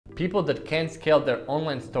People that can't scale their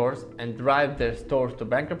online stores and drive their stores to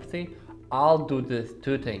bankruptcy all do these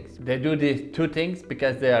two things. They do these two things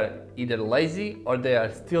because they are either lazy or they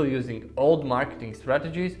are still using old marketing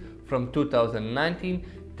strategies from 2019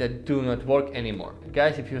 that do not work anymore.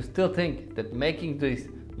 Guys, if you still think that making these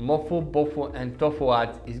Mofu, Bofu and Tofu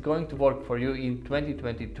ads is going to work for you in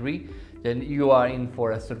 2023, then you are in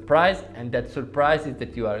for a surprise, and that surprise is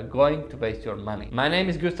that you are going to waste your money. My name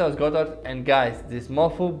is Gustav Godard, and guys, these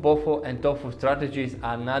Mofu, Bofu and Tofu strategies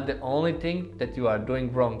are not the only thing that you are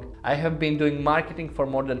doing wrong. I have been doing marketing for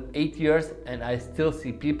more than 8 years, and I still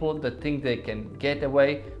see people that think they can get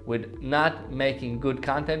away with not making good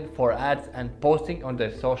content for ads and posting on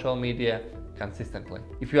their social media consistently.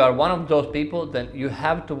 If you are one of those people, then you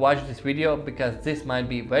have to watch this video because this might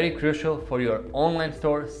be very crucial for your online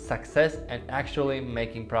store success and actually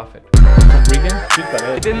making profit.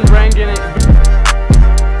 It didn't rank in it.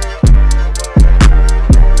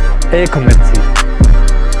 Ecommerce.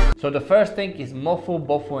 So the first thing is Mofu,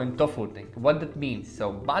 Bofu and Tofu thing. What that means?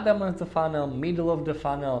 So bottom of the funnel, middle of the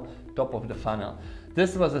funnel, top of the funnel.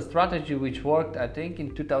 This was a strategy which worked, I think,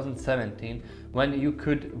 in 2017 when you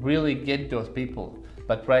could really get those people.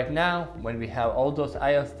 But right now, when we have all those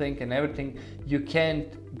iOS things and everything, you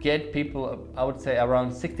can't get people. I would say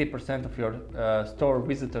around 60% of your store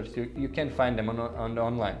visitors, you can't find them on the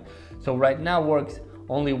online. So right now works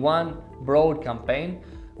only one broad campaign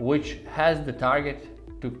which has the target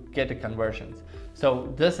to get the conversions.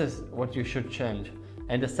 So this is what you should change.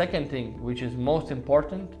 And the second thing, which is most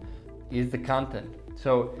important, is the content.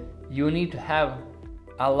 So you need to have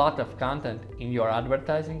a lot of content in your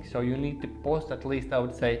advertising. So you need to post at least, I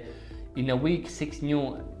would say, in a week 6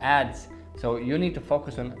 new ads. So you need to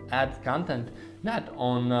focus on ads content, not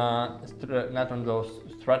on those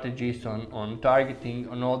strategies on targeting,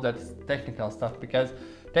 on all that technical stuff, because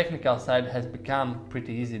technical side has become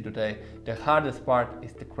pretty easy today. The hardest part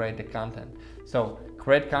is to create the content. So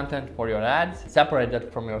create content for your ads, separate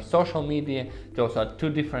that from your social media. Those are two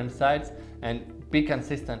different sides, and be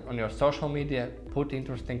consistent on your social media. Put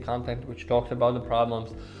interesting content which talks about the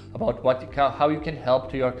problems, about how you can help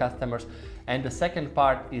to your customers. And the second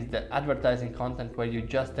part is the advertising content, where you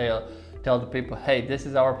just tell the people, hey, this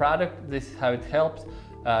is our product, this is how it helps,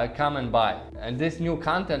 come and buy. And this new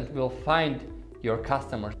content will find your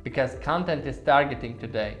customers, because content is targeting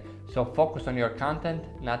today. So focus on your content,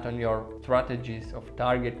 not on your strategies of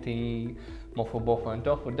targeting Mofu, Bofu and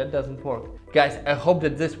Tofu. That doesn't work. Guys, I hope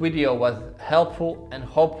that this video was helpful, and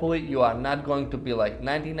hopefully you are not going to be like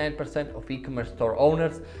 99% of e-commerce store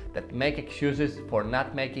owners that make excuses for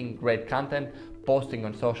not making great content, posting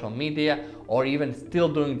on social media, or even still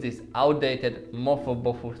doing this outdated Mofu,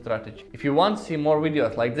 Bofu strategy. If you want to see more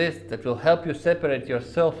videos like this that will help you separate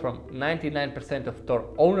yourself from 99% of store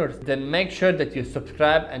owners, then make sure that you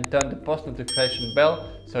subscribe and turn the post notification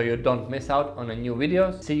bell so you don't miss out on a new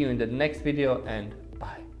video. See you in the next video, and